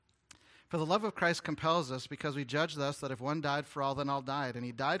For the love of Christ compels us, because we judge thus that if one died for all, then all died. And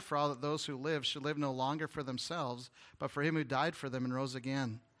he died for all, that those who live should live no longer for themselves, but for him who died for them and rose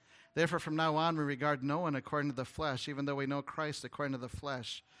again. Therefore from now on we regard no one according to the flesh, even though we know Christ according to the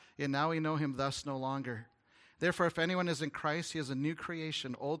flesh. Yet now we know him thus no longer. Therefore if anyone is in Christ, he is a new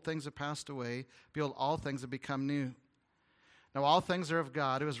creation. Old things have passed away. Behold, all things have become new. Now all things are of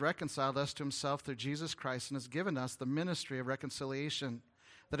God, who has reconciled us to himself through Jesus Christ, and has given us the ministry of reconciliation.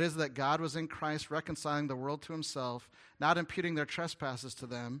 That is, that God was in Christ reconciling the world to himself, not imputing their trespasses to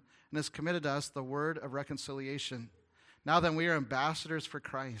them, and has committed us the word of reconciliation. Now then, we are ambassadors for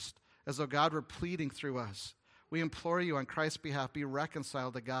Christ, as though God were pleading through us. We implore you on Christ's behalf, be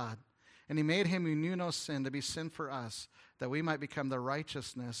reconciled to God. And he made him who knew no sin to be sin for us, that we might become the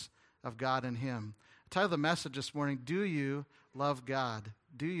righteousness of God in him. I titled the message this morning, Do You Love God?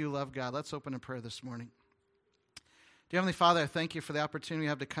 Do you love God? Let's open in prayer this morning. Dear Heavenly Father, I thank you for the opportunity we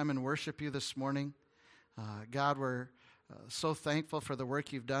have to come and worship you this morning. God, we're so thankful for the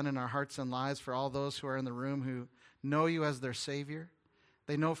work you've done in our hearts and lives, for all those who are in the room who know you as their Savior.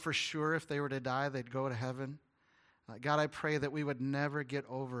 They know for sure if they were to die, they'd go to heaven. God, I pray that we would never get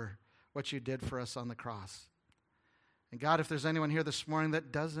over what you did for us on the cross. And God, if there's anyone here this morning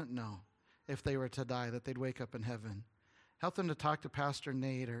that doesn't know if they were to die, that they'd wake up in heaven, help them to talk to Pastor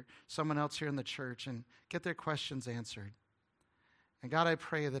Nate or someone else here in the church and get their questions answered. And God, I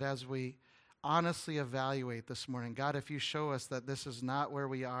pray that as we honestly evaluate this morning, God, if you show us that this is not where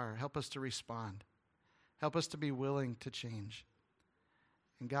we are, help us to respond. Help us to be willing to change.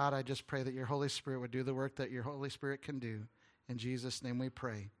 And God, I just pray that your Holy Spirit would do the work that your Holy Spirit can do. In Jesus' name we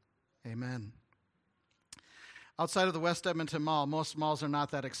pray. Amen. Outside of the West Edmonton Mall, most malls are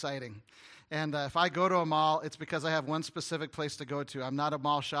not that exciting. And if I go to a mall, it's because I have one specific place to go to. I'm not a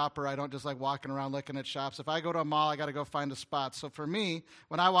mall shopper. I don't just like walking around looking at shops. If I go to a mall, I got to go find a spot. So for me,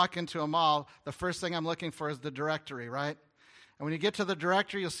 when I walk into a mall, the first thing I'm looking for is the directory, right? And when you get to the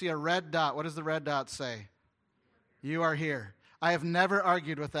directory, you'll see a red dot. What does the red dot say? You are here. I have never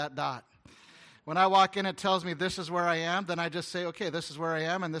argued with that dot. When I walk in, it tells me this is where I am. Then I just say, okay, this is where I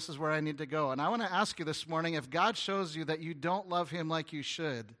am and this is where I need to go. And I want to ask you this morning, if God shows you that you don't love him like you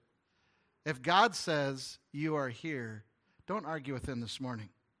should, if God says you are here, don't argue with him this morning.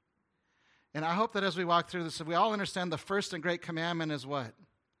 And I hope that as we walk through this, we all understand the first and great commandment is what?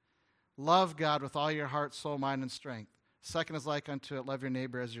 Love God with all your heart, soul, mind, and strength. Second is like unto it, love your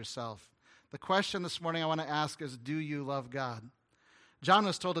neighbor as yourself. The question this morning I want to ask is, do you love God? John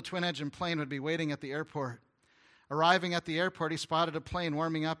was told a twin-engine plane would be waiting at the airport. Arriving at the airport, he spotted a plane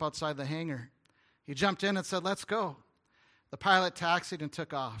warming up outside the hangar. He jumped in and said, let's go. The pilot taxied and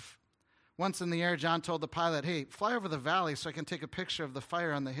took off. Once in the air, John told the pilot, hey, fly over the valley so I can take a picture of the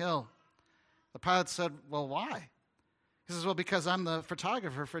fire on the hill. The pilot said, well, why? He says, well, because I'm the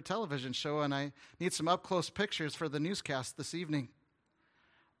photographer for a television show and I need some up-close pictures for the newscast this evening.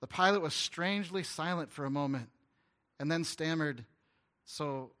 The pilot was strangely silent for a moment and then stammered,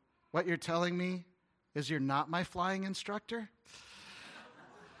 so what you're telling me is you're not my flying instructor?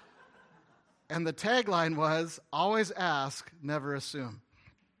 And the tagline was, always ask, never assume.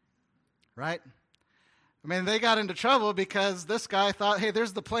 Right? I mean, they got into trouble because this guy thought, hey,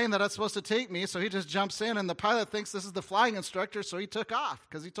 there's the plane that's supposed to take me, so he just jumps in, and the pilot thinks this is the flying instructor, so he took off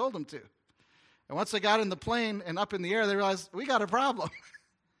because he told him to. And once they got in the plane and up in the air, they realized, we got a problem.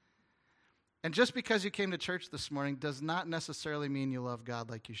 And just because you came to church this morning does not necessarily mean you love God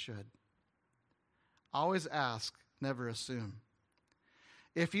like you should. Always ask, never assume.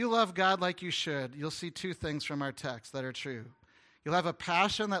 If you love God like you should, you'll see two things from our text that are true. You'll have a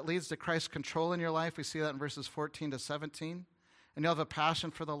passion that leads to Christ's control in your life. We see that in verses 14 to 17. And you'll have a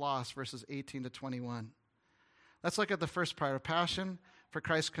passion for the lost, verses 18 to 21. Let's look at the first part, a passion for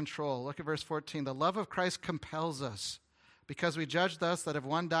Christ's control. Look at verse 14. The love of Christ compels us, because we judge thus that if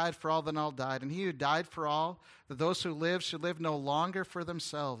one died for all, then all died. And he who died for all, that those who live should live no longer for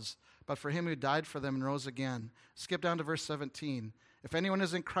themselves, but for him who died for them and rose again. Skip down to verse 17. If anyone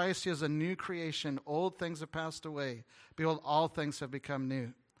is in Christ, he is a new creation. Old things have passed away. Behold, all things have become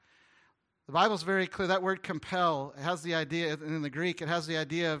new. The Bible's very clear. That word compel, it has the idea, in the Greek, it has the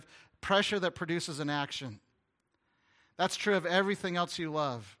idea of pressure that produces an action. That's true of everything else you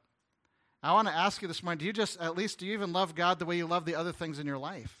love. I want to ask you this morning, do you even love God the way you love the other things in your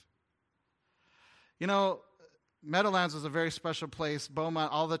life? You know, Meadowlands is a very special place.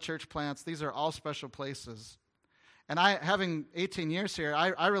 Beaumont, all the church plants, these are all special places. And having 18 years here,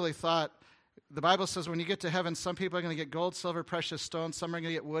 I really thought the Bible says when you get to heaven, some people are going to get gold, silver, precious stones. Some are going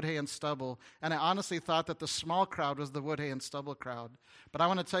to get wood, hay, and stubble. And I honestly thought that the small crowd was the wood, hay, and stubble crowd. But I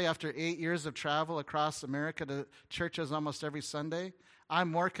want to tell you, after 8 years of travel across America to churches almost every Sunday,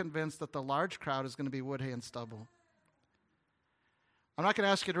 I'm more convinced that the large crowd is going to be wood, hay, and stubble. I'm not going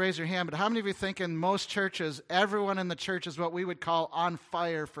to ask you to raise your hand, but how many of you think in most churches, everyone in the church is what we would call on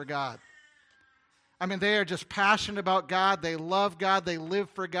fire for God? I mean, they are just passionate about God. They love God. They live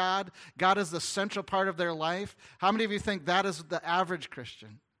for God. God is the central part of their life. How many of you think that is the average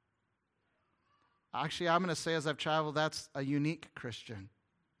Christian? Actually, I'm going to say as I've traveled, that's a unique Christian.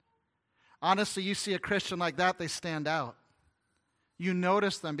 Honestly, you see a Christian like that, they stand out. You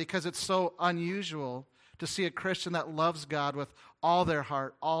notice them because it's so unusual to see a Christian that loves God with all their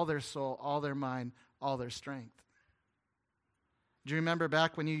heart, all their soul, all their mind, all their strength. Do you remember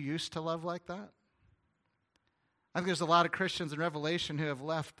back when you used to love like that? I think there's a lot of Christians in Revelation who have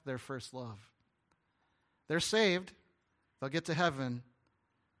left their first love. They're saved, they'll get to heaven,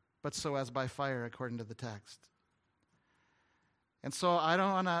 but so as by fire, according to the text. And so I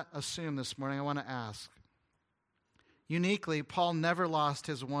don't want to assume this morning, I want to ask. Uniquely, Paul never lost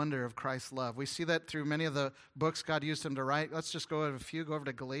his wonder of Christ's love. We see that through many of the books God used him to write. Let's just go over a few. Go over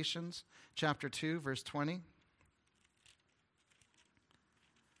to Galatians chapter 2, verse 20.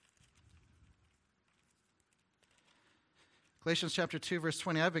 Galatians chapter 2, verse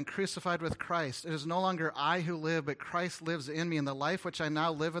 20, I've been crucified with Christ. It is no longer I who live, but Christ lives in me. In the life which I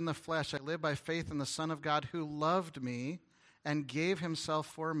now live in the flesh, I live by faith in the Son of God who loved me and gave himself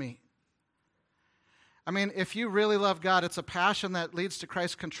for me. I mean, if you really love God, it's a passion that leads to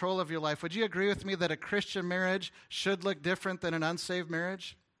Christ's control of your life. Would you agree with me that a Christian marriage should look different than an unsaved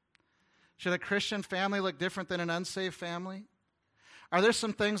marriage? Should a Christian family look different than an unsaved family? Are there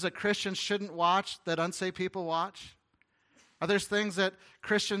some things that Christians shouldn't watch that unsaved people watch? Are there things that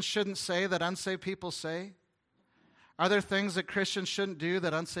Christians shouldn't say that unsaved people say? Are there things that Christians shouldn't do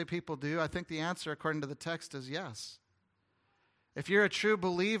that unsaved people do? I think the answer, according to the text, is yes. If you're a true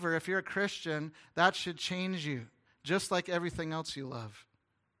believer, if you're a Christian, that should change you, just like everything else you love.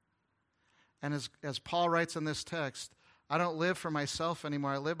 And as Paul writes in this text, I don't live for myself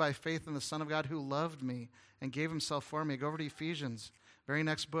anymore. I live by faith in the Son of God who loved me and gave himself for me. Go over to Ephesians, very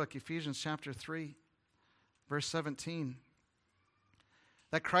next book, Ephesians chapter 3, verse 17.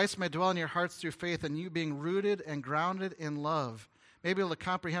 That Christ may dwell in your hearts through faith, and you being rooted and grounded in love, may be able to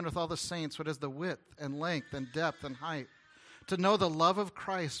comprehend with all the saints what is the width and length and depth and height, to know the love of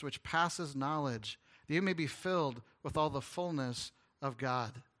Christ which passes knowledge, that you may be filled with all the fullness of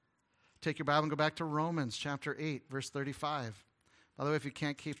God. Take your Bible and go back to Romans chapter 8, verse 35. By the way, if you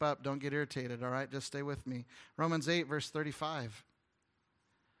can't keep up, don't get irritated, all right? Just stay with me. Romans 8, verse 35.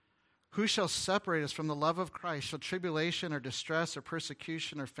 Who shall separate us from the love of Christ? Shall tribulation or distress or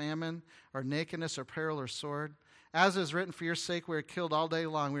persecution or famine or nakedness or peril or sword? As is written, for your sake we are killed all day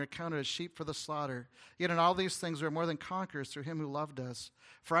long. We are counted as sheep for the slaughter. Yet in all these things we are more than conquerors through him who loved us.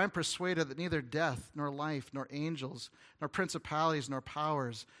 For I am persuaded that neither death, nor life, nor angels, nor principalities, nor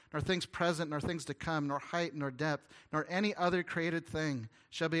powers, nor things present, nor things to come, nor height, nor depth, nor any other created thing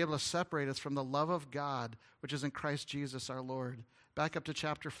shall be able to separate us from the love of God, which is in Christ Jesus our Lord. Back up to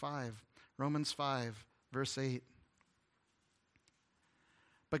chapter 5, Romans 5, verse 8.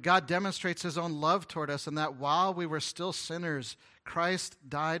 But God demonstrates his own love toward us in that while we were still sinners, Christ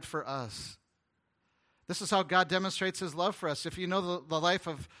died for us. This is how God demonstrates his love for us. If you know the life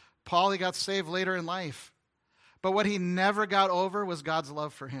of Paul, he got saved later in life. But what he never got over was God's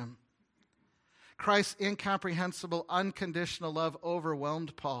love for him. Christ's incomprehensible, unconditional love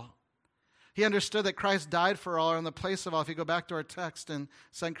overwhelmed Paul. He understood that Christ died for all, or in the place of all. If you go back to our text in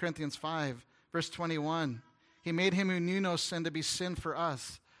 2 Corinthians 5, verse 21, he made him who knew no sin to be sin for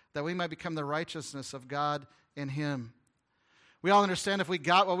us, that we might become the righteousness of God in him. We all understand if we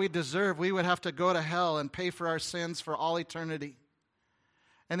got what we deserve, we would have to go to hell and pay for our sins for all eternity.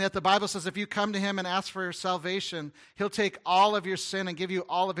 And yet the Bible says if you come to him and ask for your salvation, he'll take all of your sin and give you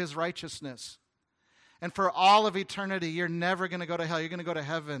all of his righteousness. And for all of eternity, you're never going to go to hell. You're going to go to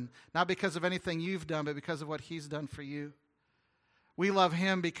heaven, not because of anything you've done, but because of what he's done for you. We love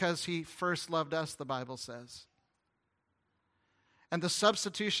him because he first loved us, the Bible says. And the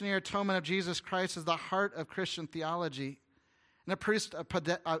substitutionary atonement of Jesus Christ is the heart of Christian theology. And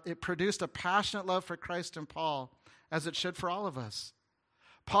it produced a passionate love for Christ in Paul, as it should for all of us.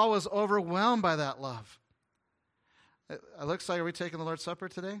 Paul was overwhelmed by that love. It looks like, are we taking the Lord's Supper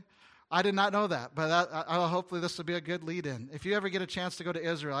today? I did not know that, but hopefully this will be a good lead-in. If you ever get a chance to go to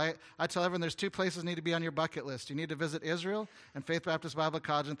Israel, I tell everyone there's 2 places need to be on your bucket list. You need to visit Israel and Faith Baptist Bible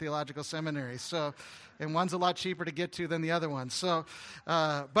College and Theological Seminary. And one's a lot cheaper to get to than the other one.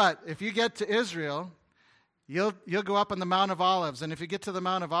 But if you get to Israel, you'll go up on the Mount of Olives, and if you get to the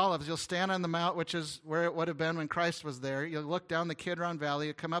Mount of Olives, you'll stand on the mount, which is where it would have been when Christ was there. You'll look down the Kidron Valley,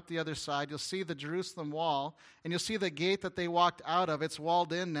 you'll come up the other side, you'll see the Jerusalem wall, and you'll see the gate that they walked out of. It's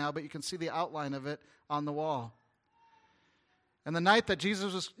walled in now, but you can see the outline of it on the wall. And the night that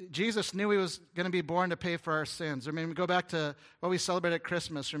Jesus knew he was going to be born to pay for our sins. I mean, we go back to what we celebrate at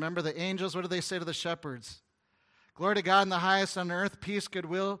Christmas. Remember the angels, what did they say to the shepherds? Glory to God in the highest on earth, peace,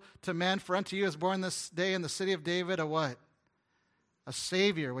 goodwill to men. For unto you is born this day in the city of David a what? A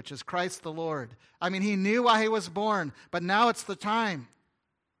Savior, which is Christ the Lord. I mean, he knew why he was born, but now it's the time.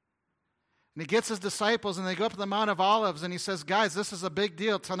 And he gets his disciples, and they go up to the Mount of Olives, and he says, guys, this is a big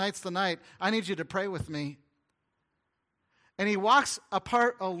deal. Tonight's the night. I need you to pray with me. And he walks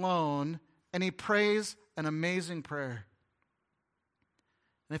apart alone, and he prays an amazing prayer.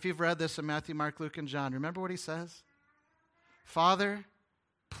 And if you've read this in Matthew, Mark, Luke, and John, remember what he says? Father,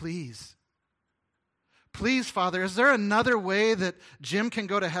 please. Please, Father, is there another way that Jim can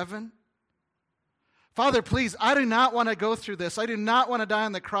go to heaven? Father, please, I do not want to go through this. I do not want to die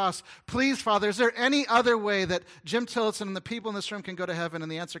on the cross. Please, Father, is there any other way that Jim Tillotson and the people in this room can go to heaven?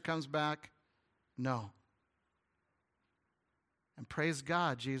 And the answer comes back, no. And praise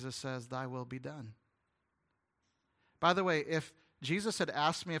God, Jesus says, thy will be done. By the way, if Jesus had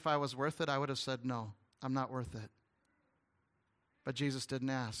asked me if I was worth it, I would have said, no, I'm not worth it. But Jesus didn't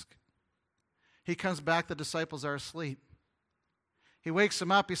ask. He comes back, the disciples are asleep. He wakes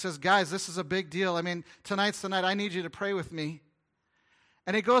them up, he says, guys, this is a big deal. I mean, tonight's the night, I need you to pray with me.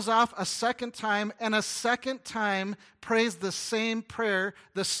 And he goes off a second time, and a second time prays the same prayer,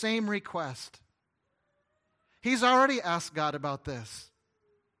 the same request. He's already asked God about this.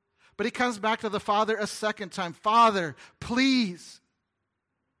 But he comes back to the Father a second time. Father, please.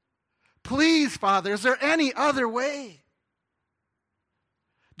 Please, Father, is there any other way?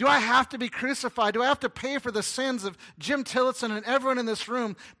 Do I have to be crucified? Do I have to pay for the sins of Jim Tillotson and everyone in this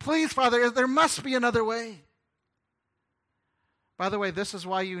room? Please, Father, there must be another way. By the way, this is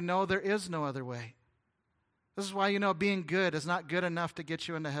why you know there is no other way. This is why you know being good is not good enough to get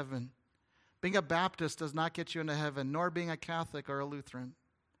you into heaven. Being a Baptist does not get you into heaven, nor being a Catholic or a Lutheran.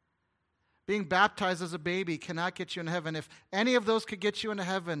 Being baptized as a baby cannot get you into heaven. If any of those could get you into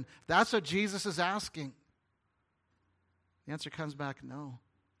heaven, that's what Jesus is asking. The answer comes back, no.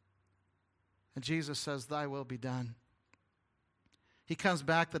 And Jesus says, thy will be done. He comes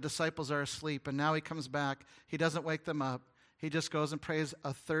back, the disciples are asleep, and now he comes back. He doesn't wake them up. He just goes and prays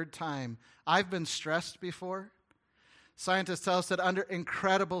a third time. I've been stressed before. Scientists tell us that under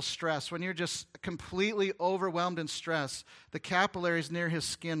incredible stress, when you're just completely overwhelmed in stress, the capillaries near his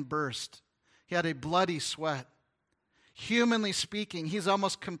skin burst. He had a bloody sweat. Humanly speaking, he's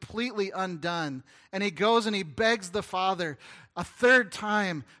almost completely undone. And he goes and he begs the Father a third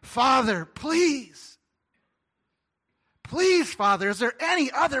time, Father, please. Please, Father, is there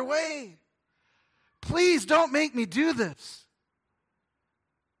any other way? Please don't make me do this.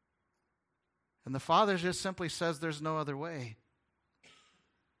 And the Father just simply says there's no other way.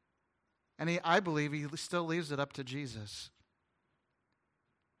 And I believe he still leaves it up to Jesus.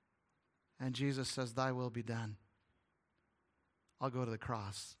 And Jesus says, thy will be done. I'll go to the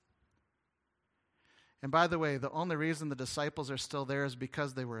cross. And by the way, the only reason the disciples are still there is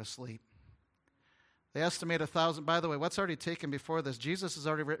because they were asleep. They estimate 1,000. By the way, what's already taken before this? Jesus has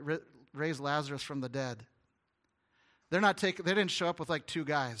already raised Lazarus from the dead. They didn't show up with like 2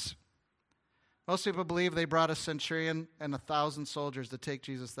 guys. Most people believe they brought a centurion and 1,000 soldiers to take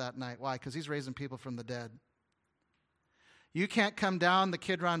Jesus that night. Why? Because he's raising people from the dead. You can't come down the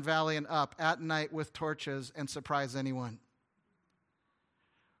Kidron Valley and up at night with torches and surprise anyone.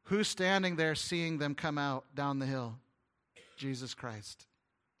 Who's standing there seeing them come out down the hill? Jesus Christ.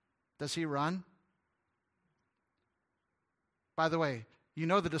 Does he run? By the way, you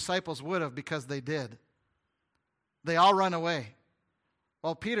know the disciples would have because they did. They all run away.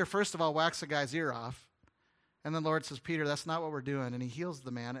 Well, Peter, first of all, whacks a guy's ear off. And then the Lord says, Peter, that's not what we're doing. And he heals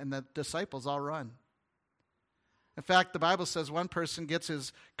the man, and the disciples all run. In fact, the Bible says one person gets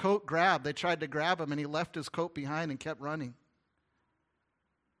his coat grabbed. They tried to grab him, and he left his coat behind and kept running.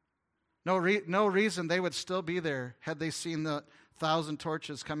 No reason they would still be there had they seen the 1,000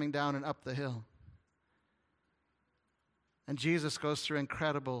 torches coming down and up the hill. And Jesus goes through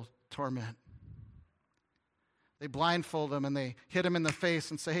incredible torment. They blindfold him and they hit him in the face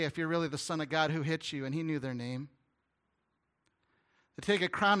and say, hey, if you're really the Son of God, who hit you? And he knew their name. They take a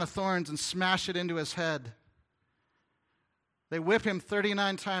crown of thorns and smash it into his head. They whip him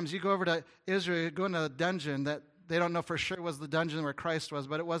 39 times. You go over to Israel, you go into a dungeon that they don't know for sure was the dungeon where Christ was,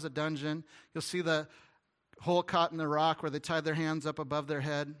 but it was a dungeon. You'll see the hole caught in the rock where they tied their hands up above their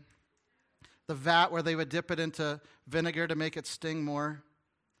head. The vat where they would dip it into vinegar to make it sting more.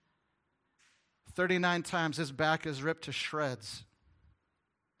 39 times his back is ripped to shreds.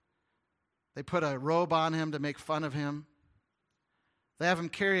 They put a robe on him to make fun of him. They have him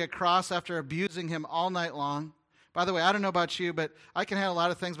carry a cross after abusing him all night long. By the way, I don't know about you, but I can handle a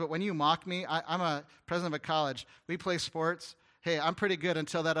lot of things, but when you mock me, I'm a president of a college. We play sports. Hey, I'm pretty good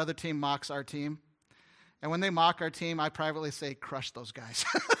until that other team mocks our team. And when they mock our team, I privately say, crush those guys.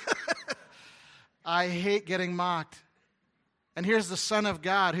 I hate getting mocked. And here's the Son of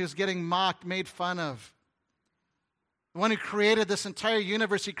God who's getting mocked, made fun of. The one who created this entire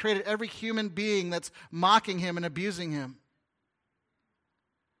universe, he created every human being that's mocking him and abusing him.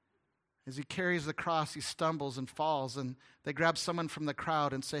 As he carries the cross, he stumbles and falls, and they grab someone from the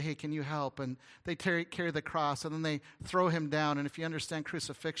crowd and say, hey, can you help? And they carry the cross, and then they throw him down. And if you understand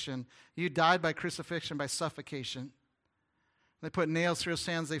crucifixion, you died by crucifixion, by suffocation. They put nails through his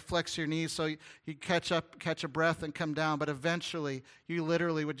hands, they flex your knees so you catch a breath and come down. But eventually, you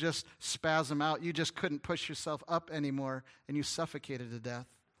literally would just spasm out. You just couldn't push yourself up anymore, and you suffocated to death.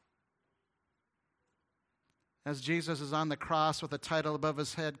 As Jesus is on the cross with a title above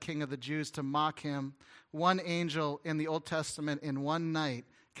his head, King of the Jews, to mock him, one angel in the Old Testament in one night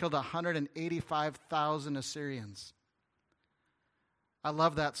killed 185,000 Assyrians. I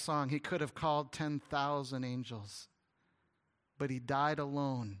love that song. He could have called 10,000 angels, but he died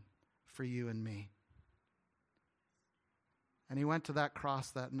alone for you and me. And he went to that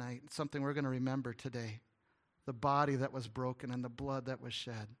cross that night, something we're going to remember today, the body that was broken and the blood that was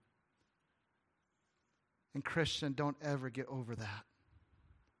shed. And Christian, don't ever get over that.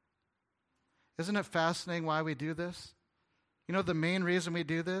 Isn't it fascinating why we do this? You know, the main reason we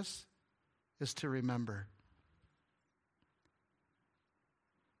do this is to remember.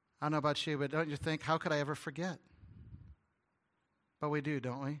 I don't know about you, but don't you think, how could I ever forget? But we do,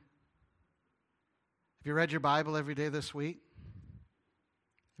 don't we? Have you read your Bible every day this week?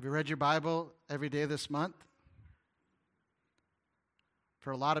 Have you read your Bible every day this month? For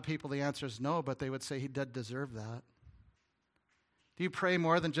a lot of people, the answer is no, but they would say he did deserve that. Do you pray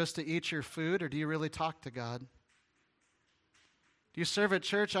more than just to eat your food, or do you really talk to God? Do you serve at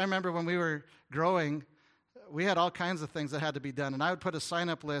church? I remember when we were growing, we had all kinds of things that had to be done, and I would put a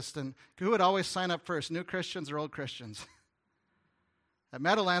sign-up list, and who would always sign up first, new Christians or old Christians? At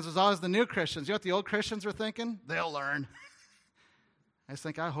Meadowlands, it was always the new Christians. You know what the old Christians were thinking? They'll learn. I just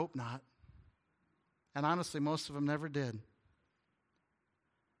think, I hope not. And honestly, most of them never did.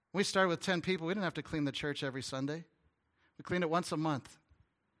 We started with 10 people. We didn't have to clean the church every Sunday. We cleaned it once a month.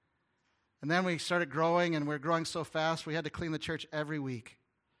 And then we started growing, and we were growing so fast, we had to clean the church every week.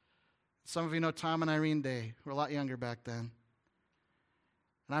 Some of you know Tom and Irene Day. We were a lot younger back then.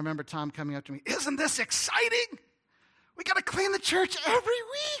 And I remember Tom coming up to me, isn't this exciting? We got to clean the church every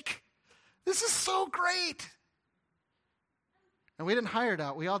week. This is so great. And we didn't hire it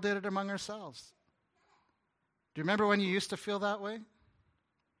out. We all did it among ourselves. Do you remember when you used to feel that way?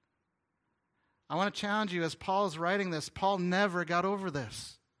 I want to challenge you, as Paul is writing this, Paul never got over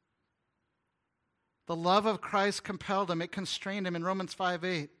this. The love of Christ compelled him. It constrained him in Romans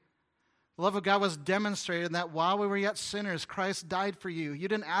 5:8. The love of God was demonstrated in that while we were yet sinners, Christ died for you. You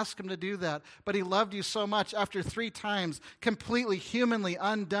didn't ask him to do that, but he loved you so much. After 3 times, completely humanly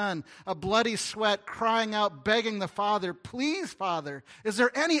undone, a bloody sweat, crying out, begging the Father, please, Father, is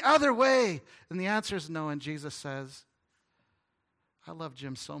there any other way? And the answer is no, and Jesus says, I love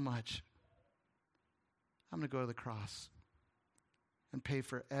Jim so much. I'm going to go to the cross and pay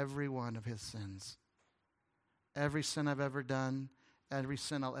for every one of his sins. Every sin I've ever done, every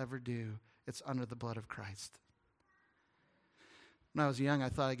sin I'll ever do, it's under the blood of Christ. When I was young, I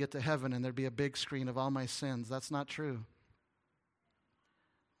thought I'd get to heaven and there'd be a big screen of all my sins. That's not true.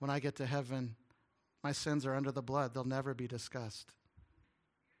 When I get to heaven, my sins are under the blood. They'll never be discussed.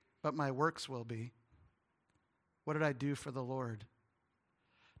 But my works will be. What did I do for the Lord?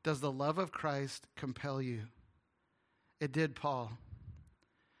 Does the love of Christ compel you? It did Paul.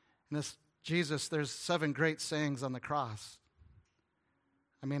 And this Jesus, there's 7 great sayings on the cross.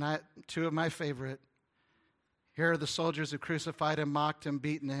 I mean, 2 of my favorite. Here are the soldiers who crucified him, mocked him,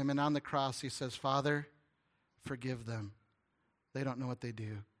 beaten him, and on the cross he says, Father, forgive them. They don't know what they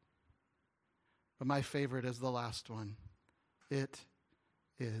do. But my favorite is the last one. It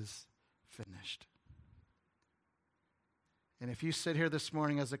is finished. And if you sit here this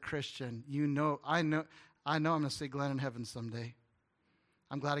morning as a Christian, I know I'm going to see Glenn in heaven someday.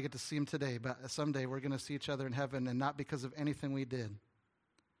 I'm glad I get to see him today, but someday we're going to see each other in heaven, and not because of anything we did.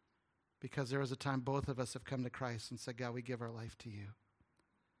 Because there was a time both of us have come to Christ and said, God, we give our life to you.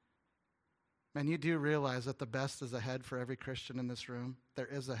 Man, you do realize that the best is ahead for every Christian in this room. There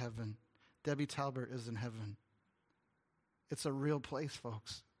is a heaven. Debbie Talbert is in heaven. It's a real place,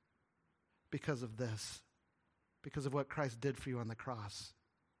 folks, because of this, because of what Christ did for you on the cross.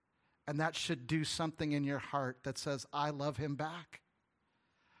 And that should do something in your heart that says, I love him back.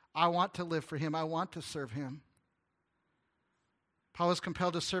 I want to live for him. I want to serve him. Paul was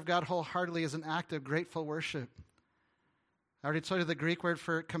compelled to serve God wholeheartedly as an act of grateful worship. I already told you the Greek word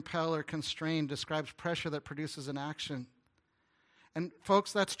for compel or constrain describes pressure that produces an action. And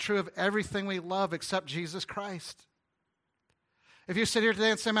folks, that's true of everything we love except Jesus Christ. If you sit here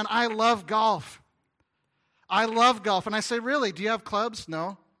today and say, man, I love golf. I love golf. And I say, really, do you have clubs?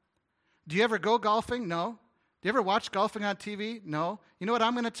 No. Do you ever go golfing? No. Do you ever watch golfing on TV? No. You know what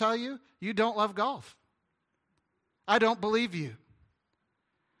I'm going to tell you? You don't love golf. I don't believe you.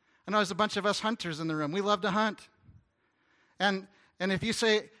 I know there's a bunch of us hunters in the room. We love to hunt. And if you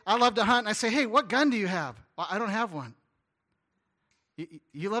say, I love to hunt, and I say, hey, what gun do you have? Well, I don't have one.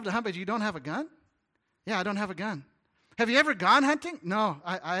 You love to hunt, but you don't have a gun? Yeah, I don't have a gun. Have you ever gone hunting? No,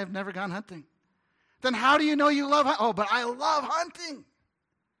 I have never gone hunting. Then how do you know you love hunting? Oh, but I love hunting.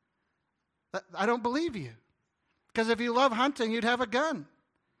 I don't believe you. Because if you love hunting, you'd have a gun.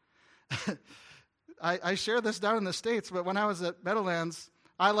 I share this down in the States, but when I was at Meadowlands,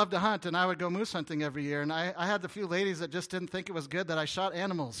 I loved to hunt, and I would go moose hunting every year. And I had a few ladies that just didn't think it was good that I shot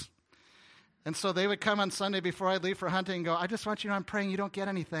animals. And so they would come on Sunday before I'd leave for hunting and go, I just want you to know I'm praying you don't get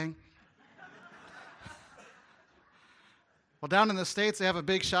anything. Well, down in the States, they have a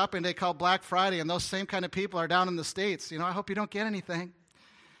big shopping day called Black Friday, and those same kind of people are down in the States. You know, I hope you don't get anything.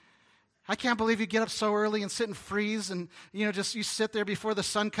 I can't believe you get up so early and sit and freeze and, just you sit there before the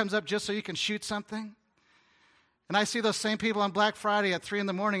sun comes up just so you can shoot something. And I see those same people on Black Friday at 3 in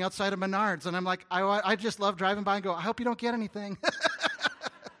the morning outside of Menards, and I'm like, I just love driving by and go, I hope you don't get anything.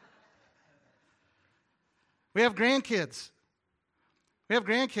 We have grandkids.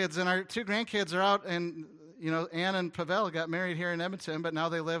 And our 2 grandkids are out, and, Ann and Pavel got married here in Edmonton, but now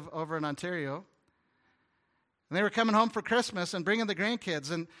they live over in Ontario. And they were coming home for Christmas and bringing the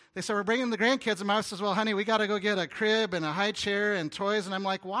grandkids. And they said, we're bringing the grandkids. And my wife says, well, honey, we got to go get a crib and a high chair and toys. And I'm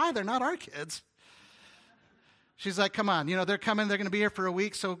like, why? They're not our kids. She's like, come on. They're coming. They're going to be here for a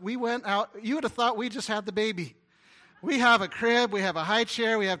week. So we went out. You would have thought we just had the baby. We have a crib. We have a high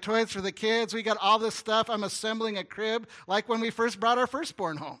chair. We have toys for the kids. We got all this stuff. I'm assembling a crib like when we first brought our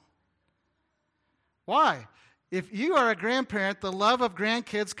firstborn home. Why? If you are a grandparent, the love of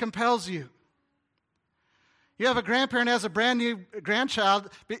grandkids compels you. You have a grandparent who has a brand new grandchild.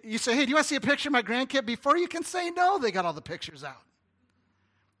 You say, hey, do you want to see a picture of my grandkid? Before you can say no, they got all the pictures out.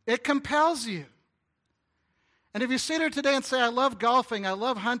 It compels you. And if you sit here today and say, I love golfing, I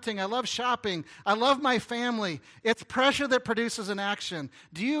love hunting, I love shopping, I love my family, it's pressure that produces an action.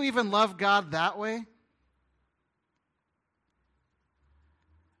 Do you even love God that way?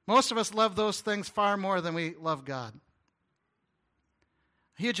 Most of us love those things far more than we love God.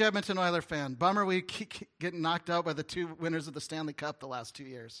 Huge Edmonton Oilers fan. Bummer we keep getting knocked out by the 2 winners of the Stanley Cup the last 2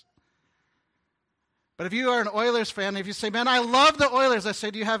 years. But if you are an Oilers fan, if you say, man, I love the Oilers, I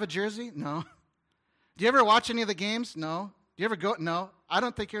say, do you have a jersey? No. Do you ever watch any of the games? No. Do you ever go? No. I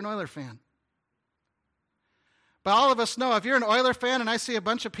don't think you're an Oilers fan. But all of us know, if you're an Oilers fan and I see a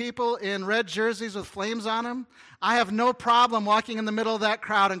bunch of people in red jerseys with flames on them, I have no problem walking in the middle of that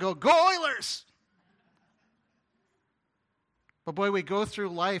crowd and go Oilers! But boy, we go through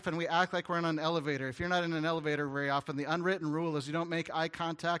life and we act like we're in an elevator. If you're not in an elevator very often, the unwritten rule is you don't make eye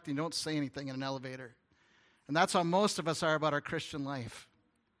contact and you don't say anything in an elevator. And that's how most of us are about our Christian life.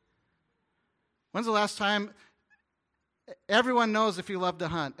 When's the last time? Everyone knows if you love to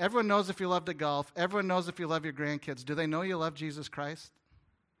hunt. Everyone knows if you love to golf. Everyone knows if you love your grandkids. Do they know you love Jesus Christ?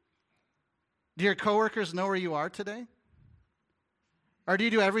 Do your coworkers know where you are today? Or do you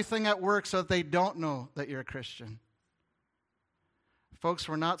do everything at work so that they don't know that you're a Christian? Folks,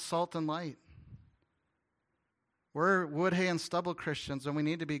 we're not salt and light. We're wood, hay, and stubble Christians, and we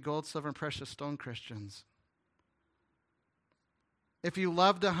need to be gold, silver, and precious stone Christians. If you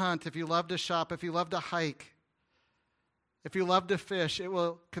love to hunt, if you love to shop, if you love to hike, if you love to fish, it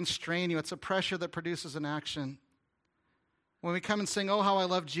will constrain you. It's a pressure that produces an action. When we come and sing, oh, how I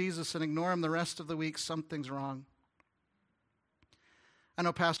love Jesus, and ignore him the rest of the week, something's wrong. I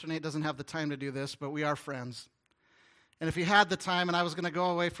know Pastor Nate doesn't have the time to do this, but we are friends. And if he had the time and I was going to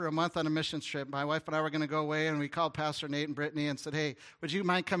go away for a month on a missions trip, my wife and I were going to go away, and we called Pastor Nate and Brittany and said, hey, would you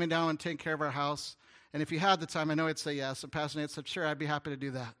mind coming down and taking care of our house? And if you had the time, I know he'd say yes. And Pastor Nate said, sure, I'd be happy to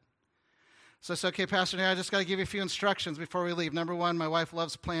do that. So I said, okay, Pastor Nate, I just got to give you a few instructions before we leave. Number one, my wife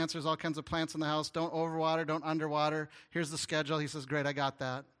loves plants. There's all kinds of plants in the house. Don't overwater, don't underwater. Here's the schedule. He says, great, I got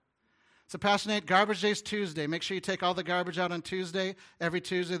that. So Pastor Nate, garbage day's Tuesday. Make sure you take all the garbage out on Tuesday. Every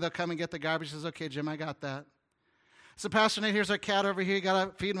Tuesday they'll come and get the garbage. He says, okay, Jim, I got that. So Pastor Nate, here's our cat over here. You got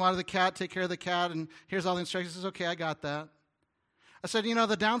to feed and water the cat, take care of the cat, and here's all the instructions. He says, okay, I got that. I said,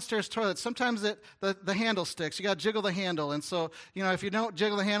 the downstairs toilet, sometimes the handle sticks. You got to jiggle the handle. And so, if you don't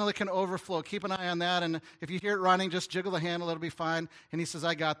jiggle the handle, it can overflow. Keep an eye on that. And if you hear it running, just jiggle the handle. It'll be fine. And he says,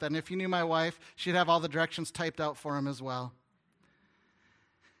 I got that. And if you knew my wife, she'd have all the directions typed out for him as well.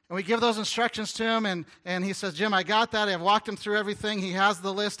 And we give those instructions to him, and he says, Jim, I got that. I've walked him through everything. He has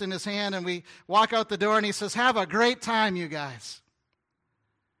the list in his hand, and we walk out the door, and he says, have a great time, you guys.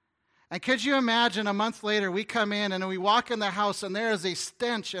 And could you imagine a month later, we come in, and we walk in the house, and there is a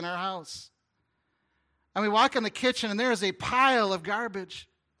stench in our house. And we walk in the kitchen, and there is a pile of garbage.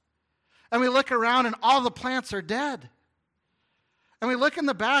 And we look around, and all the plants are dead. And we look in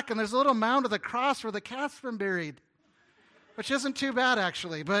the back, and there's a little mound of the cross where the cat's been buried. Which isn't too bad,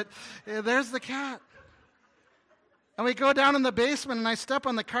 actually, but there's the cat. And we go down in the basement, and I step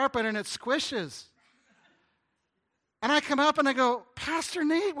on the carpet, and it squishes. And I come up, and I go, Pastor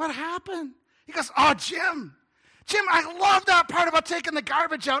Nate, what happened? He goes, oh, Jim, I love that part about taking the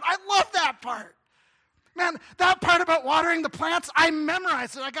garbage out. I love that part. Man, that part about watering the plants, I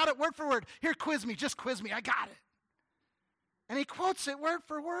memorized it. I got it word for word. Here, quiz me, just quiz me. I got it. And he quotes it word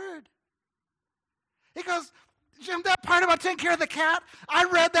for word. He goes, Jim, that part about taking care of the cat, I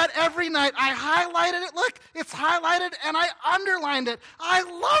read that every night. I highlighted it. Look, it's highlighted, and I underlined it. I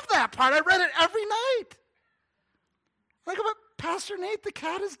love that part. I read it every night. I go, but Pastor Nate, the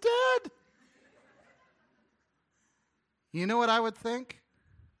cat is dead. You know what I would think?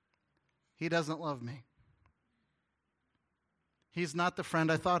 He doesn't love me. He's not the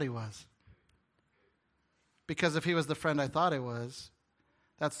friend I thought he was. Because if he was the friend I thought he was,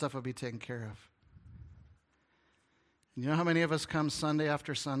 that stuff would be taken care of. You know how many of us come Sunday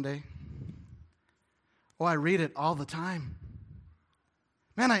after Sunday? Oh, I read it all the time.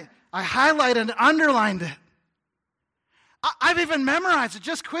 Man, I highlighted and underlined it. I've even memorized it.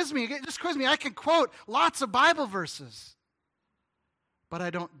 Just quiz me. I can quote lots of Bible verses. But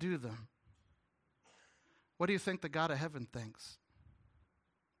I don't do them. What do you think the God of heaven thinks?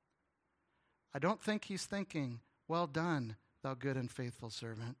 I don't think he's thinking, well done, thou good and faithful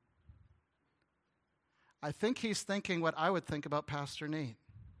servant. I think he's thinking what I would think about Pastor Nate.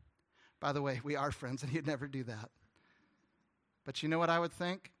 By the way, we are friends, and he'd never do that. But you know what I would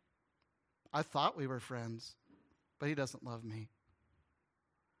think? I thought we were friends, but he doesn't love me.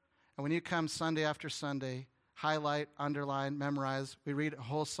 And when you come Sunday after Sunday, highlight, underline, memorize, we read a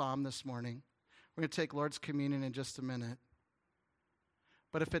whole psalm this morning. We're going to take Lord's Communion in just a minute.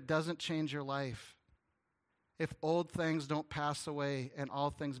 But if it doesn't change your life, if old things don't pass away and all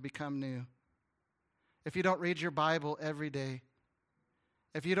things become new, if you don't read your Bible every day,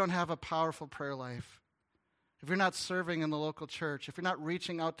 if you don't have a powerful prayer life, if you're not serving in the local church, if you're not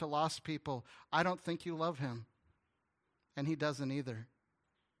reaching out to lost people, I don't think you love him. And he doesn't either.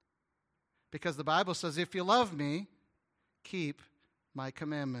 Because the Bible says, if you love me, keep my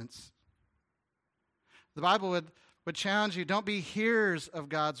commandments. The Bible would challenge you, don't be hearers of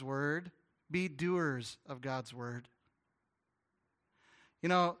God's word, be doers of God's word.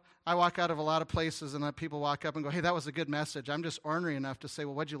 I walk out of a lot of places and people walk up and go, hey, that was a good message. I'm just ornery enough to say,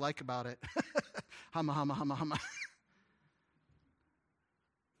 well, what'd you like about it? Humma, humma, humma, humma.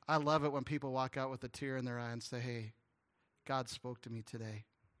 I love it when people walk out with a tear in their eye and say, hey, God spoke to me today.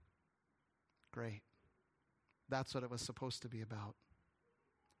 Great. That's what it was supposed to be about.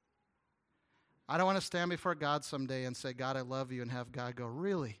 I don't want to stand before God someday and say, God, I love you, and have God go,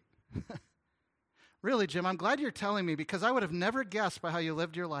 really? Really, Jim, I'm glad you're telling me, because I would have never guessed by how you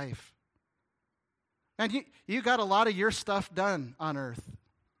lived your life. And you got a lot of your stuff done on earth.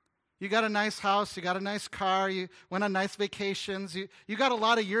 You got a nice house, you got a nice car, you went on nice vacations, you got a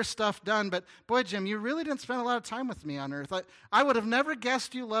lot of your stuff done, but boy, Jim, you really didn't spend a lot of time with me on earth. I would have never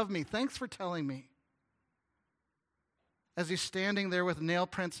guessed you loved me. Thanks for telling me. As he's standing there with nail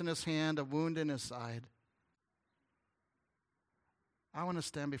prints in his hand, a wound in his side. I want to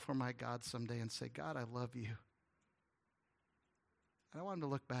stand before my God someday and say, God, I love you. And I want him to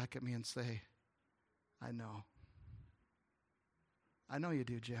look back at me and say, I know. I know you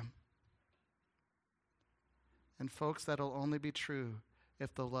do, Jim. And folks, that'll only be true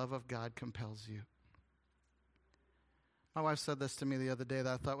if the love of God compels you. My wife said this to me the other day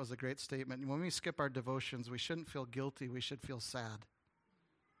that I thought was a great statement. When we skip our devotions, we shouldn't feel guilty, we should feel sad.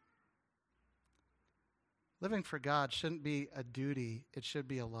 Living for God shouldn't be a duty. It should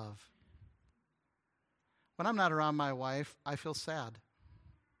be a love. When I'm not around my wife, I feel sad.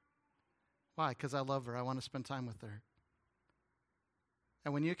 Why? Because I love her. I want to spend time with her.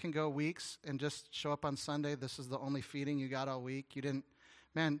 And when you can go weeks and just show up on Sunday, this is the only feeding you got all week.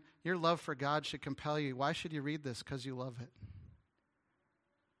 Man, your love for God should compel you. Why should you read this? Because you love it.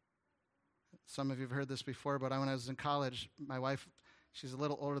 Some of you have heard this before, but when I was in college, my wife, she's a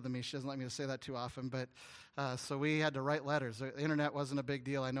little older than me. She doesn't like me to say that too often, but so we had to write letters. The internet wasn't a big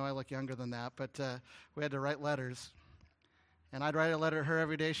deal. I know I look younger than that, but we had to write letters. And I'd write a letter to her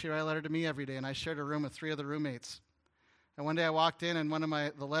every day. She'd write a letter to me every day, and I shared a room with 3 other roommates. And one day I walked in, and one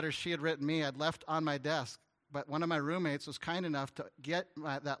of the letters she had written me I'd left on my desk. But one of my roommates was kind enough to get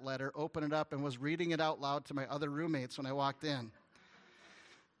that letter, open it up, and was reading it out loud to my other roommates when I walked in.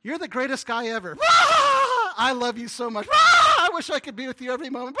 You're the greatest guy ever. Ah! I love you so much. Ah! I wish I could be with you every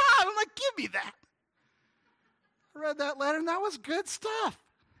moment. Ah! I'm like, give me that. I read that letter, and that was good stuff.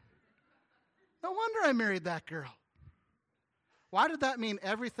 No wonder I married that girl. Why did that mean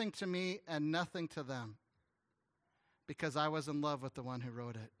everything to me and nothing to them? Because I was in love with the one who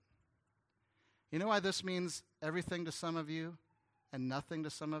wrote it. You know why this means everything to some of you and nothing to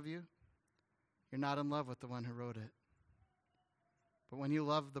some of you? You're not in love with the one who wrote it. But when you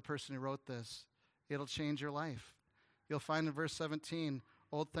love the person who wrote this, it'll change your life. You'll find in verse 17,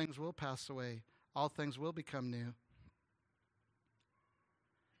 old things will pass away. All things will become new.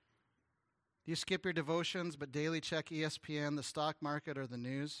 Do you skip your devotions but daily check ESPN, the stock market, or the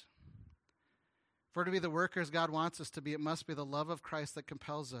news? For we're to be the workers God wants us to be, it must be the love of Christ that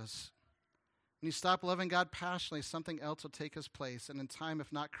compels us. When you stop loving God passionately, something else will take his place, and in time,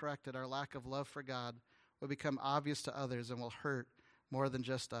 if not corrected, our lack of love for God will become obvious to others and will hurt more than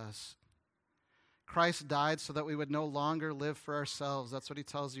just us. Christ died so that we would no longer live for ourselves. That's what he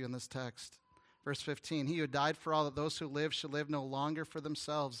tells you in this text. Verse 15, he who died for all, that those who live should live no longer for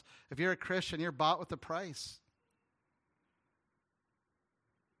themselves. If you're a Christian, you're bought with a price.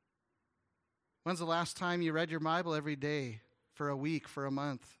 When's the last time you read your Bible every day, for a week, for a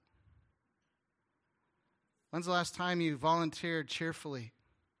month? When's the last time you volunteered cheerfully?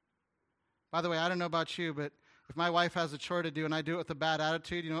 By the way, I don't know about you, but if my wife has a chore to do and I do it with a bad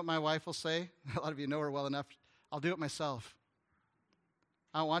attitude, you know what my wife will say? A lot of you know her well enough. I'll do it myself.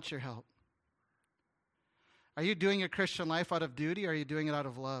 I don't want your help. Are you doing your Christian life out of duty, or are you doing it out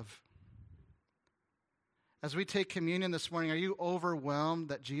of love? As we take communion this morning, are you overwhelmed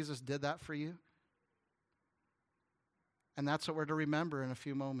that Jesus did that for you? And that's what we're to remember in a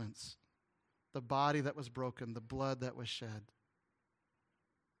few moments. The body that was broken, the blood that was shed,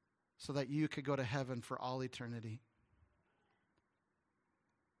 so that you could go to heaven for all eternity.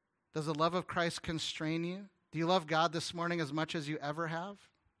 Does the love of Christ constrain you? Do you love God this morning as much as you ever have?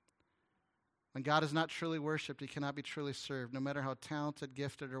 When God is not truly worshipped, he cannot be truly served, no matter how talented,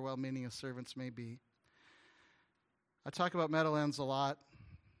 gifted, or well-meaning his servants may be. I talk about Meadowlands a lot,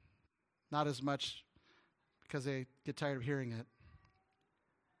 not as much because they get tired of hearing it.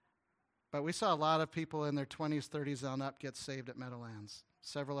 But we saw a lot of people in their 20s, 30s on up get saved at Meadowlands.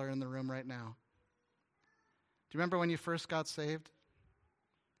 Several are in the room right now. Do you remember when you first got saved?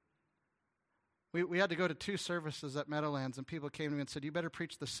 We had to go to 2 services at Meadowlands, and people came to me and said, you better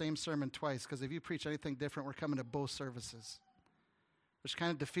preach the same sermon twice, because if you preach anything different, we're coming to both services. Which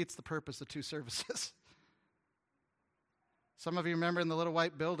kind of defeats the purpose of 2 services. Some of you remember in the little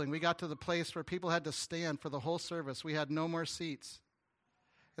white building, we got to the place where people had to stand for the whole service. We had no more seats.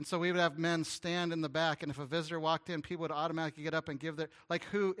 And so we would have men stand in the back, and if a visitor walked in, people would automatically get up and give their, like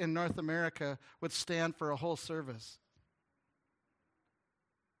who in North America would stand for a whole service?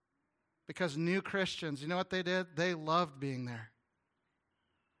 Because new Christians, you know what they did? They loved being there.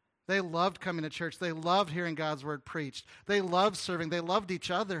 They loved coming to church. They loved hearing God's word preached. They loved serving. They loved each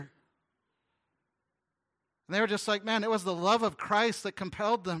other. And they were just like, man, it was the love of Christ that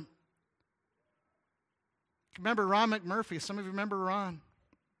compelled them. Remember Ron McMurphy? Some of you remember Ron.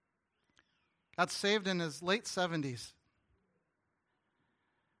 Got saved in his late 70s.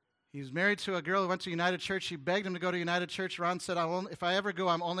 He was married to a girl who went to United Church. She begged him to go to United Church. Ron said, if I ever go,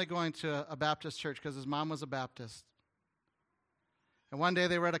 I'm only going to a Baptist church, because his mom was a Baptist. And one day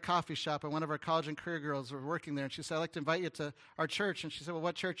they were at a coffee shop, and one of our college and career girls were working there, and she said, I'd like to invite you to our church. And she said, well,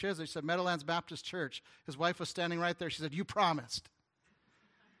 what church is it? She said, Meadowlands Baptist Church. His wife was standing right there. She said, you promised.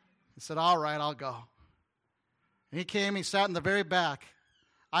 He said, all right, I'll go. And he came, he sat in the very back.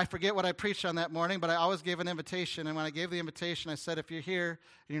 I forget what I preached on that morning, but I always gave an invitation. And when I gave the invitation, I said, if you're here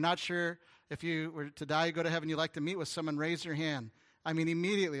and you're not sure if you were to die, you go to heaven, you'd like to meet with someone, raise your hand. I mean,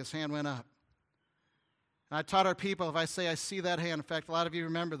 immediately his hand went up. And I taught our people, if I say I see that hand, in fact, a lot of you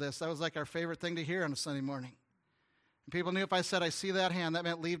remember this, that was like our favorite thing to hear on a Sunday morning. And people knew if I said, I see that hand, that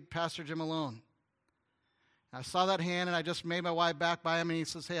meant leave Pastor Jim alone. I saw that hand, and I just made my way back by him, and he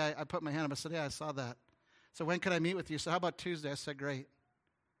says, hey, I put my hand up. I said, yeah, I saw that. So when can I meet with you? He said, how about Tuesday? I said, great.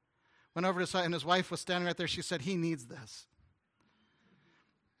 Went over to his, and his wife was standing right there. She said, he needs this.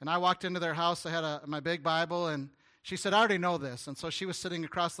 And I walked into their house. I had my big Bible, and she said, I already know this. And so she was sitting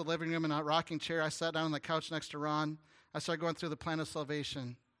across the living room in a rocking chair. I sat down on the couch next to Ron. I started going through the plan of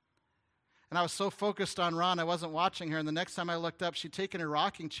salvation. And I was so focused on Ron, I wasn't watching her. And the next time I looked up, she'd taken her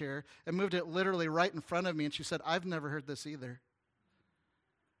rocking chair and moved it literally right in front of me. And she said, I've never heard this either.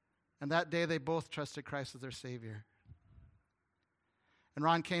 And that day, they both trusted Christ as their Savior. And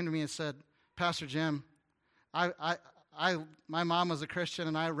Ron came to me and said, Pastor Jim, my mom was a Christian,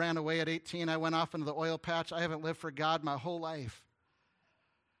 and I ran away at 18. I went off into the oil patch. I haven't lived for God my whole life.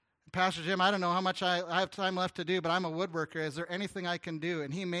 Pastor Jim, I don't know how much I have time left to do, but I'm a woodworker. Is there anything I can do?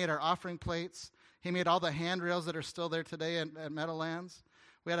 And he made our offering plates. He made all the handrails that are still there today at Meadowlands.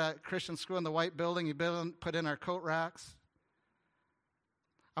 We had a Christian school in the white building. He put in our coat racks.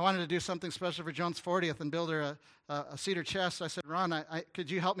 I wanted to do something special for Joan's 40th and build her a cedar chest. So I said, Ron, could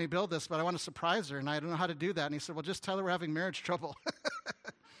you help me build this? But I want to surprise her, and I don't know how to do that. And he said, well, just tell her we're having marriage trouble.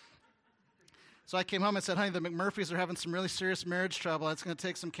 So I came home and said, honey, the McMurphys are having some really serious marriage trouble. It's going to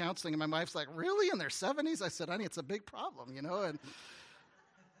take some counseling. And my wife's like, really? In their 70s? I said, honey, it's a big problem, you know.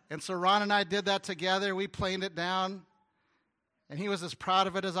 And so Ron and I did that together. We planed it down. And he was as proud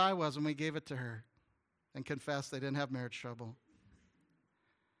of it as I was when we gave it to her and confessed they didn't have marriage trouble.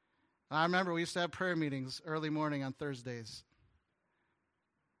 And I remember we used to have prayer meetings early morning on Thursdays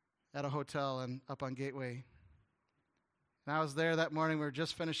at a hotel and up on Gateway. And I was there that morning. We were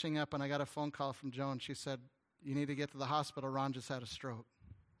just finishing up, and I got a phone call from Joan. She said, you need to get to the hospital. Ron just had a stroke.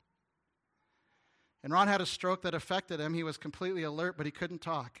 And Ron had a stroke that affected him. He was completely alert, but he couldn't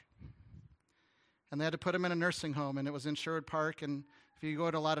talk. And they had to put him in a nursing home, and it was in Sherwood Park. And if you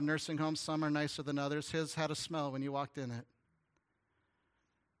go to a lot of nursing homes, some are nicer than others. His had a smell when you walked in it.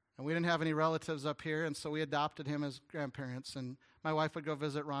 And we didn't have any relatives up here, and so we adopted him as grandparents. And my wife would go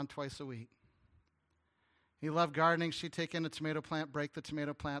visit Ron twice a week. He loved gardening. She'd take in a tomato plant, break the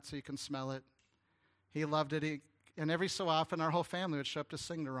tomato plant so you can smell it. He loved it. And every so often, our whole family would show up to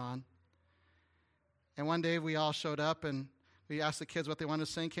sing to Ron. And one day, we all showed up, and we asked the kids what they wanted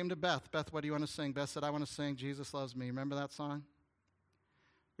to sing. Came to Beth. Beth, what do you want to sing? Beth said, I want to sing Jesus Loves Me. Remember that song?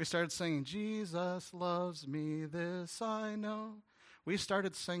 We started singing, Jesus loves me, this I know. We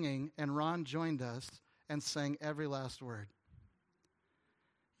started singing, and Ron joined us and sang every last word.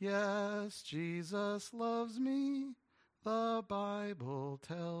 Yes, Jesus loves me, the Bible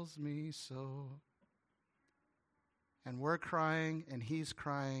tells me so. And we're crying, and he's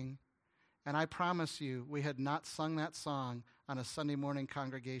crying. And I promise you, we had not sung that song on a Sunday morning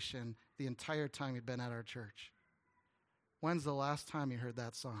congregation the entire time he'd been at our church. When's the last time you heard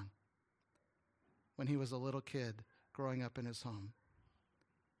that song? When he was a little kid growing up in his home.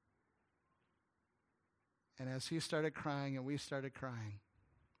 And as he started crying and we started crying,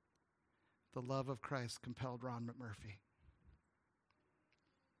 the love of Christ compelled Ron McMurphy.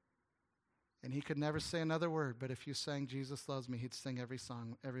 And he could never say another word, but if you sang Jesus Loves Me, he'd sing every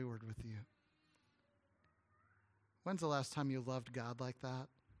song, every word with you. When's the last time you loved God like that?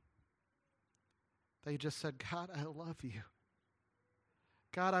 That you just said, God, I love you.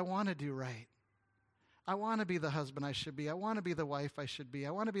 God, I want to do right. I want to be the husband I should be. I want to be the wife I should be.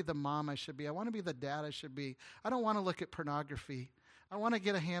 I want to be the mom I should be. I want to be the dad I should be. I don't want to look at pornography. I want to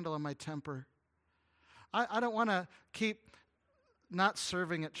get a handle on my temper. I don't want to keep not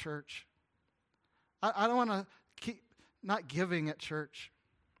serving at church. I don't want to keep not giving at church.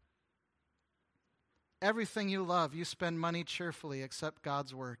 Everything you love, you spend money cheerfully except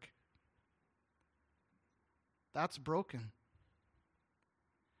God's work. That's broken.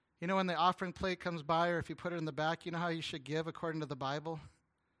 You know, when the offering plate comes by, or if you put it in the back, you know how you should give according to the Bible?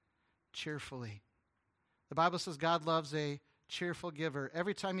 Cheerfully. The Bible says God loves a cheerful giver.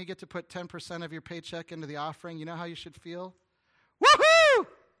 Every time you get to put 10% of your paycheck into the offering, you know how you should feel? Woohoo!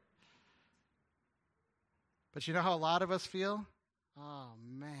 But you know how a lot of us feel? Oh,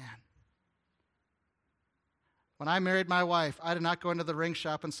 man. When I married my wife, I did not go into the ring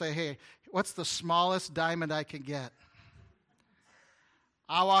shop and say, hey, what's the smallest diamond I can get?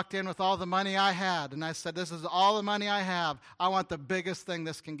 I walked in with all the money I had, and I said, this is all the money I have. I want the biggest thing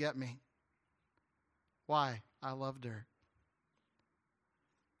this can get me. Why? I loved her.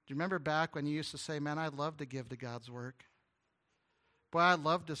 Do you remember back when you used to say, man, I'd love to give to God's work? Boy, I'd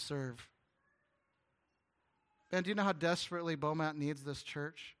love to serve. Man, do you know how desperately Beaumont needs this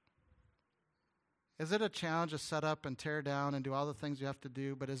church? Is it a challenge to set up and tear down and do all the things you have to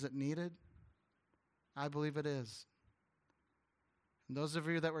do, but is it needed? I believe it is. And those of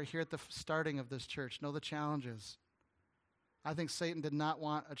you that were here at the starting of this church know the challenges. I think Satan did not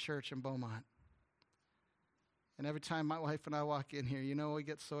want a church in Beaumont. And every time my wife and I walk in here, we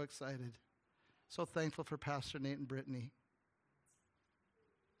get so excited. So thankful for Pastor Nate and Brittany.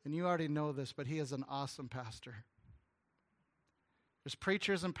 And you already know this, but he is an awesome pastor. There's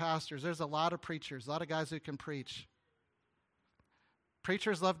preachers and pastors. There's a lot of preachers, a lot of guys who can preach.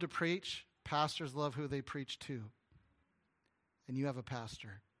 Preachers love to preach. Pastors love who they preach to. And you have a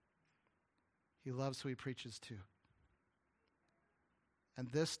pastor. He loves who he preaches to. And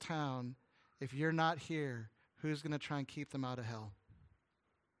this town, if you're not here, who's going to try and keep them out of hell?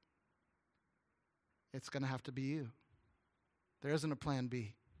 It's going to have to be you. There isn't a plan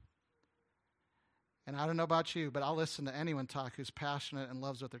B. And I don't know about you, but I'll listen to anyone talk who's passionate and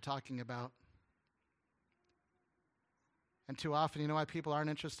loves what they're talking about. And too often, you know why people aren't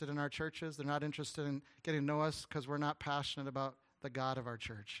interested in our churches? They're not interested in getting to know us because we're not passionate about the God of our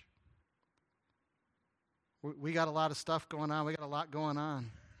church. We got a lot of stuff going on. We got a lot going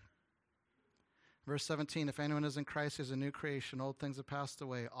on. Verse 17, if anyone is in Christ, he is a new creation. Old things have passed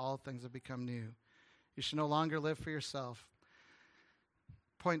away. All things have become new. You should no longer live for yourself.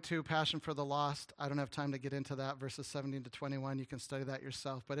 Point 2, passion for the lost. I don't have time to get into that. Verses 17 to 21, you can study that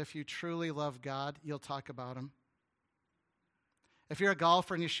yourself. But if you truly love God, you'll talk about him. If you're a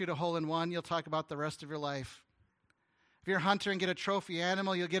golfer and you shoot a hole-in-one, you'll talk about the rest of your life. If you're a hunter and get a trophy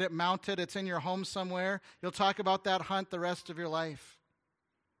animal, you'll get it mounted. It's in your home somewhere. You'll talk about that hunt the rest of your life.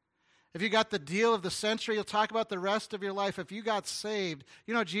 If you got the deal of the century, you'll talk about the rest of your life. If you got saved,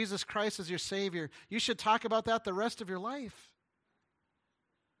 Jesus Christ is your Savior, you should talk about that the rest of your life.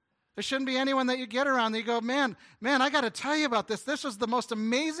 There shouldn't be anyone that you get around that you go, man, I got to tell you about this. This was the most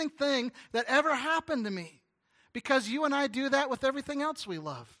amazing thing that ever happened to me. Because you and I do that with everything else we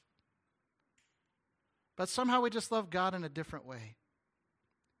love. But somehow we just love God in a different way.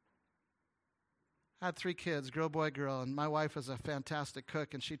 I had 3 kids, girl, boy, girl, and my wife was a fantastic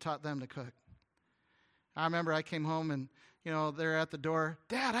cook, and she taught them to cook. I remember I came home, and, they're at the door.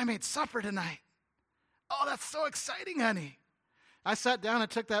 Dad, I made supper tonight. Oh, that's so exciting, honey. I sat down and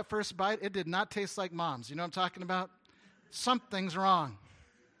took that first bite. It did not taste like Mom's. You know what I'm talking about? Something's wrong.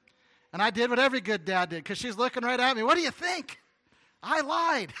 And I did what every good dad did, because she's looking right at me. What do you think? I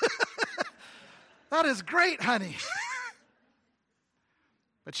lied. That is great, honey.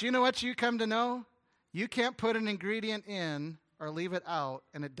 But you know what you come to know? You can't put an ingredient in or leave it out,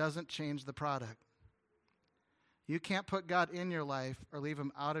 and it doesn't change the product. You can't put God in your life or leave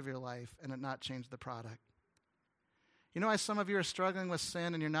him out of your life and it not change the product. You know why some of you are struggling with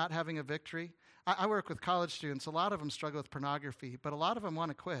sin and you're not having a victory? I work with college students. A lot of them struggle with pornography, but a lot of them want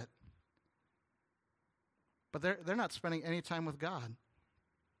to quit. But they're not spending any time with God.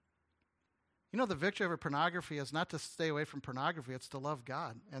 The victory over pornography is not to stay away from pornography, it's to love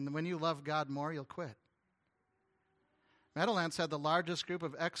God. And when you love God more, you'll quit. Meadowlands had the largest group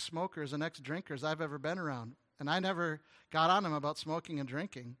of ex-smokers and ex-drinkers I've ever been around. And I never got on them about smoking and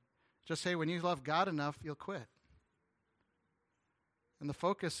drinking. Just say, when you love God enough, you'll quit. And the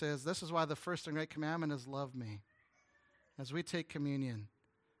focus is, this is why the first and great commandment is love me. As we take communion,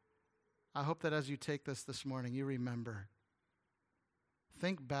 I hope that as you take this morning, you remember.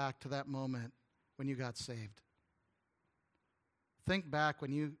 Think back to that moment when you got saved. Think back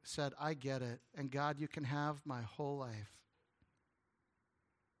when you said, I get it, and God, you can have my whole life.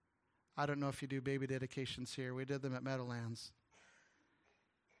 I don't know if you do baby dedications here. We did them at Meadowlands.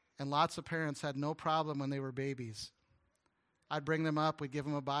 And lots of parents had no problem when they were babies. I'd bring them up, we'd give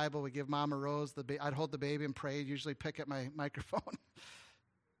them a Bible, we'd give Mom a rose, I'd hold the baby and pray, usually pick up my microphone.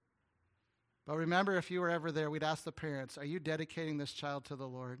 But remember, if you were ever there, we'd ask the parents, are you dedicating this child to the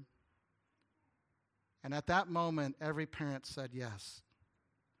Lord? And at that moment, every parent said yes.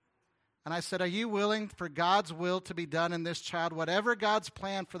 And I said, are you willing for God's will to be done in this child? Whatever God's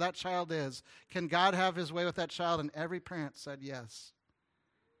plan for that child is, can God have his way with that child? And every parent said yes.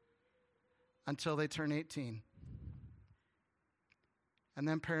 Until they turn 18. And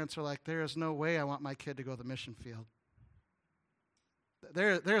then parents are like, there is no way I want my kid to go to the mission field.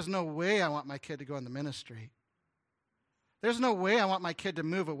 There's no way I want my kid to go in the ministry. There's no way I want my kid to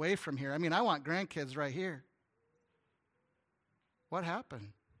move away from here. I want grandkids right here. What happened?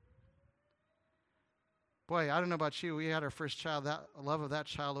 Boy, I don't know about you. We had our first child. That love of that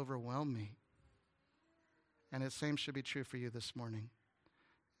child overwhelmed me. And the same should be true for you this morning.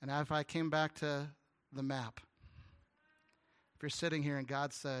 And if I came back to the map, if you're sitting here and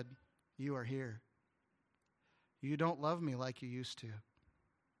God said, you are here. You don't love me like you used to.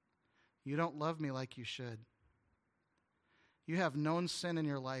 You don't love me like you should. You have known sin in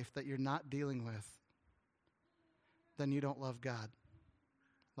your life that you're not dealing with. Then you don't love God.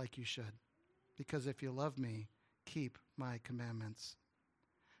 like you should. Because if you love me, keep my commandments.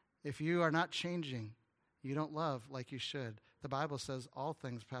 If you are not changing, you don't love like you should. The Bible says all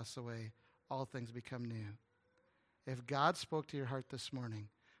things pass away, all things become new. If God spoke to your heart this morning,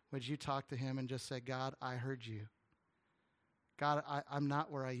 would you talk to him and just say, God, I heard you. God, I'm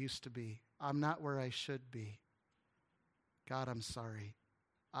not where I used to be. I'm not where I should be. God, I'm sorry.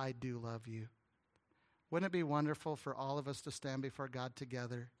 I do love you. Wouldn't it be wonderful for all of us to stand before God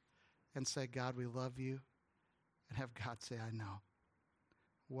together and say, God, we love you, and have God say, I know.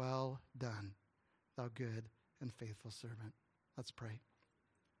 Well done, thou good and faithful servant. Let's pray.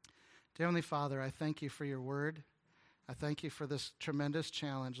 Dear Heavenly Father, I thank you for your word. I thank you for this tremendous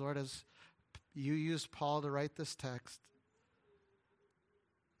challenge. Lord, as you used Paul to write this text,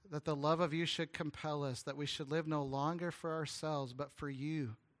 that the love of you should compel us, that we should live no longer for ourselves, but for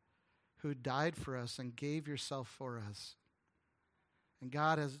you, who died for us and gave yourself for us. And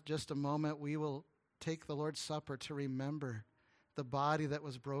God, as just a moment, we will take the Lord's Supper to remember the body that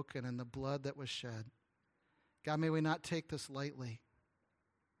was broken and the blood that was shed. God, may we not take this lightly.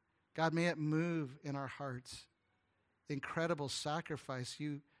 God, may it move in our hearts. The incredible sacrifice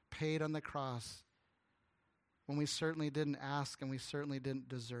you paid on the cross when we certainly didn't ask and we certainly didn't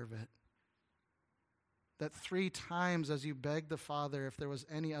deserve it. That 3 times as you begged the Father if there was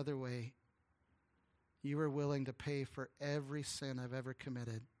any other way, you were willing to pay for every sin I've ever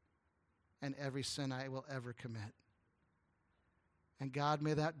committed and every sin I will ever commit. And God,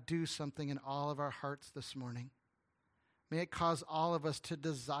 may that do something in all of our hearts this morning. May it cause all of us to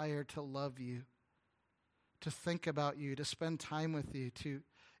desire to love you, to think about you, to spend time with you, to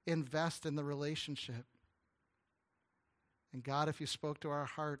invest in the relationship. And God, if you spoke to our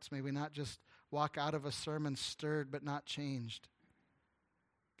hearts, may we not just walk out of a sermon stirred but not changed.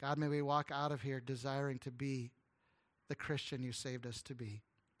 God, may we walk out of here desiring to be the Christian you saved us to be.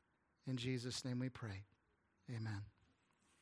 In Jesus' name we pray. Amen.